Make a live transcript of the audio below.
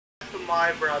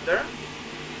my brother.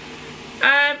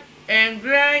 I'm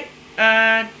angry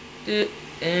at ちょっ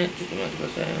と待ってく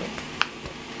ださいよ。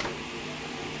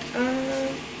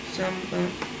3番。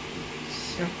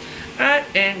I'm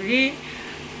angry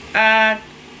at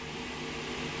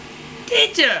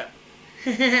teacher.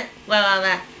 わわ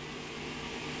わ。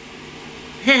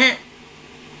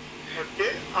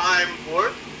Okay. I'm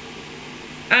bored.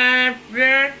 I'm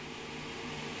bored.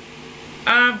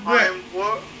 I'm bored. I'm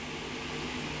bored.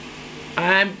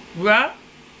 I'm bored.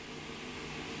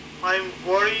 I'm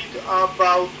worried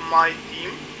about my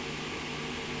team.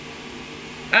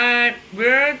 I'm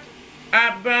worried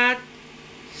about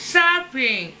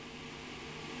surfing.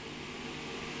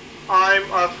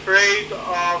 I'm afraid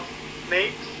of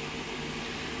snakes.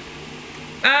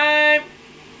 I'm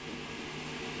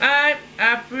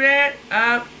afraid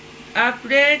of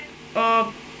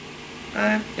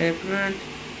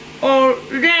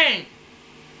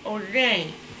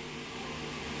rain.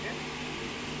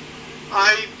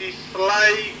 I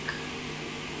dislike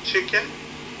chicken.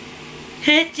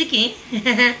 Chicken.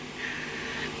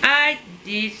 I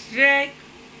dislike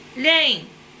rain.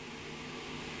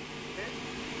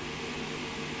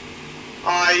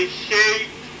 I hate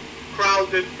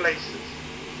crowded places.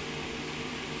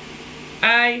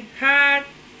 I had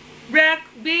black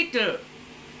beetle.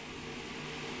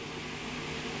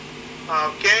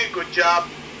 Okay, good job.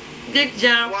 Good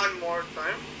job. One more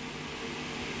time.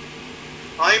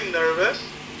 I'm nervous.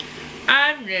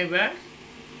 I'm nervous.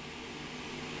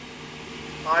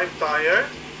 I'm tired.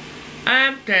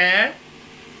 I'm tired.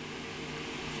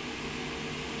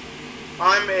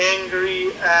 I'm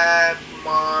angry at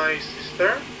my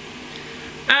sister.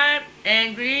 I'm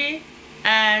angry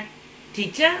at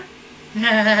teacher.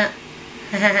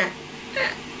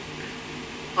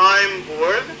 I'm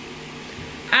bored.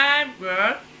 I'm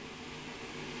bored.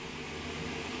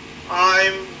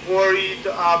 I'm worried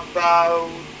about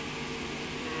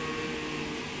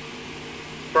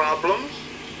problems.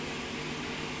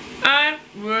 I'm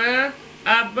worried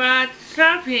about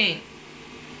surfing.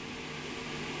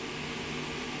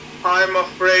 I'm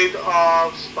afraid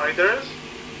of spiders.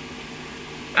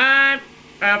 I'm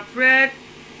afraid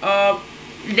of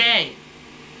rain.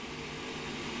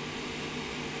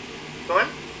 Going.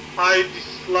 I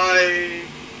dislike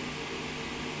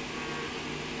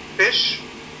fish.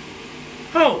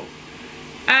 Oh,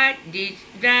 I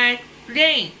dislike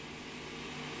rain.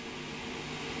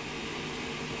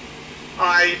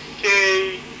 I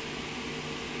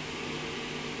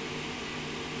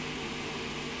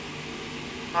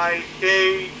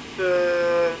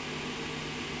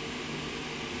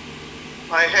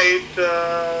hate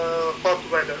hot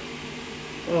weather.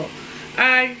 Oh,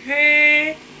 I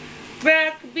hate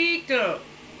black beetle.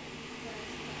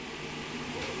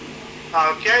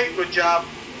 Okay, good job.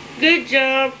 Good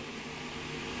job.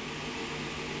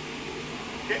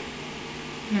 Okay.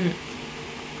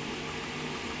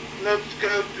 Let's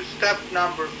go to step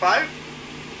number 5.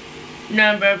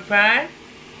 Number 5.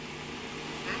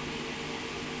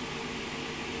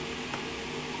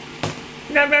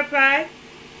 Number 5.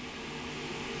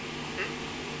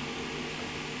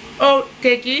 Oh,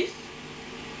 text.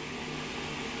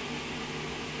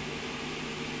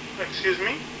 Excuse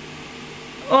me?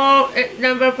 Oh,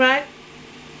 number 5.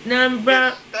 Number.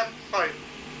 Yes, step 5.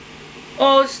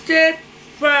 Oh, step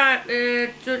 5.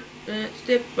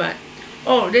 Step 5.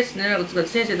 Oh、ですね。を使って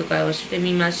先生と会話して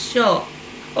みましょ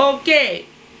う。OK。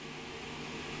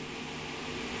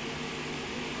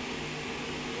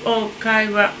お、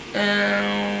会話。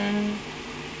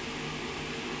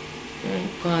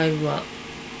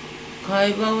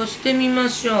会話をしてみま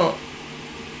しょ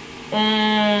う。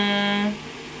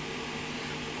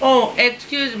Oh,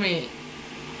 excuse me.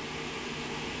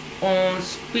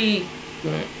 Speak.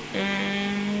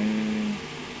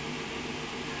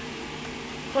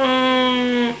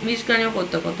 身近に起こっ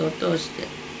たことを通して。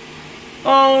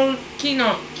昨日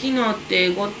って英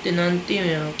語ってなんて言うん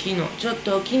やろ昨日。ちょっ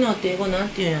と昨日って英語なん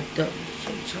て言うんやった。調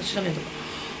べんとか。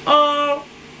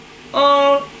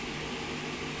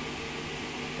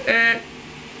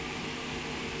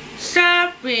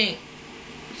surfing.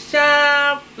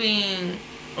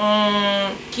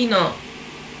 昨日。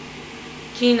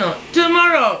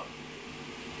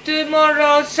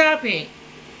tomorrow surfing.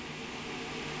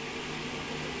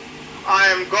 I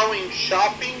am going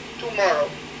shopping tomorrow.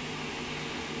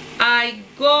 I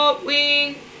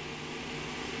going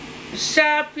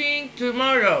shopping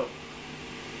tomorrow.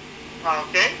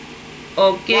 Okay.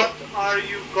 Okay. What are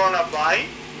you gonna buy?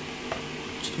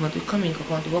 ちょっと待って、紙に書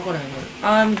かんと分からへんの。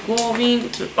I'm going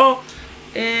to...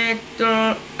 I'm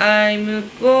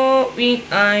going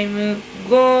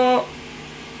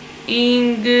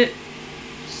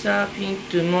surfing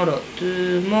tomorrow.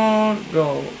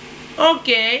 Tomorrow.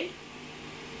 Okay.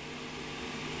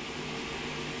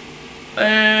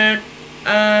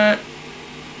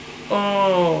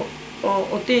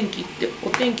 お天気っ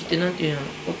てなんていうの？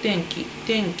天気。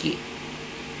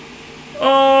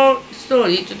ストー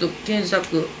リーちょっと検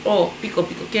索。ピコ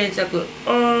検索。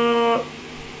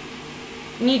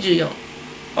24。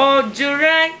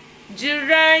July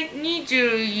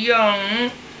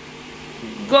 24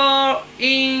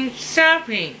 going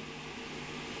surfing.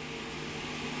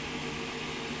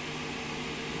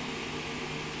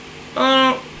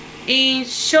 In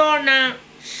湘南。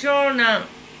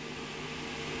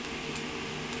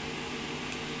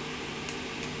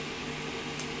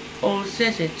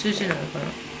先生通じないのかな。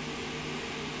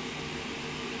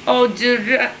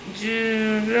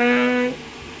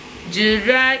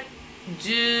July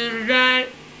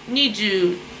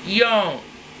 24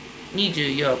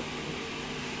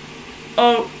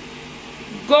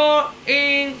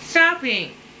 going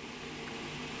surfing.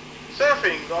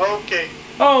 Okay.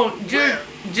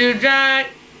 July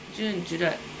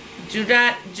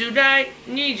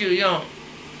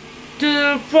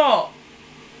 24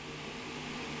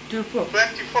 24th.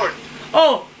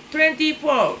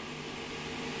 24.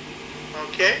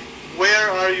 Okay.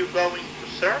 Where are you going to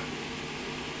surf?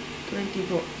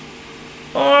 24.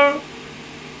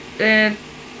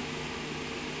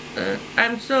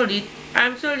 I'm sorry,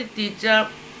 teacher.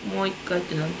 もう一回っ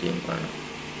てなんて言うのかな。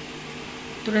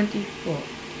24.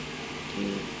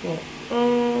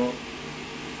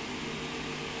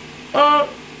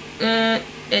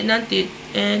 なんて、どう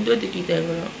やって聞いたらいい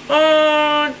かな。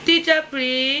teacher,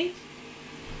 please.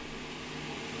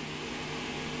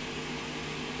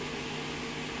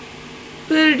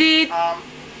 Please.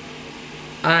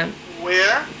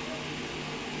 Where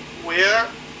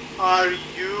are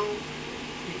you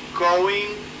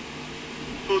going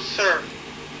to surf?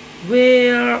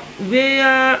 Where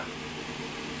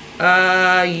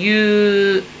are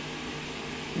you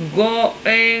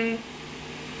going?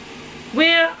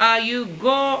 Where are you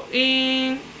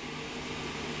going?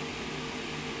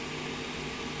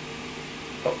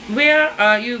 Where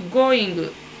are you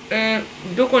going?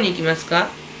 どこに行きますか？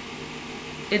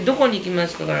どこに行きま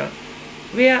すかから。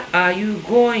Where are you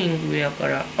going? やか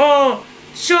ら。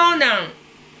湘南。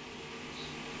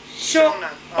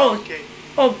Okay.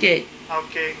 Okay.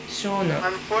 Okay. 湘南。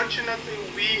Unfortunately,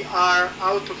 we are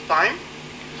out of time.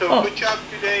 So good job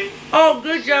today. Good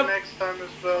See you job. next time as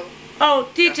well.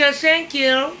 Teacher, thank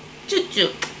you. チュッチ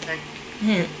ュ。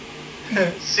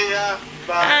See ya.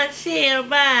 Bye. See you.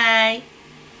 Bye.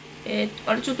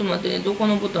 あれちょっと待ってね。どこ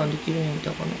のボタンで切るんやっ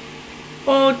たかな。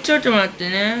ちょっと待って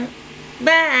ね。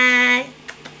バイ。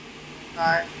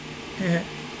Bye.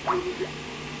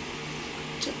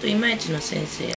 ちょっといまいちの先生。